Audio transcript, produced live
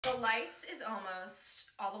The lice is almost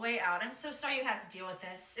all the way out. I'm so sorry you had to deal with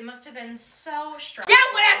this. It must have been so stressful. Yeah,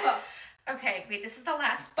 whatever. Okay, wait, this is the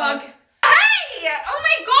last bug. Hey! Oh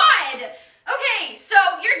my god! Okay, so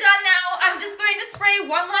you're done now. I'm just going to spray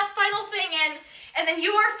one last final thing in, and then you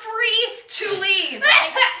are free to leave.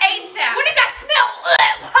 ASAP. What does that smell?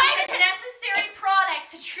 It's a necessary product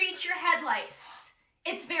to treat your head lice.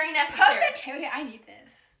 It's very necessary. Perfect. Okay, I need this.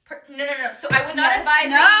 No. So I would not advise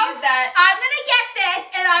that you use that. I'm gonna get this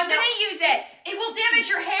and I'm gonna use it. It will damage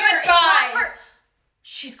your hair. Goodbye. It's not for...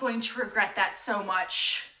 She's going to regret that so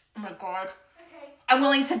much. Oh my god. Okay. I'm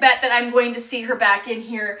willing to bet that I'm going to see her back in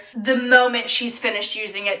here the moment she's finished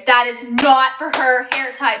using it. That is not for her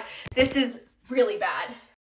hair type. This is really bad.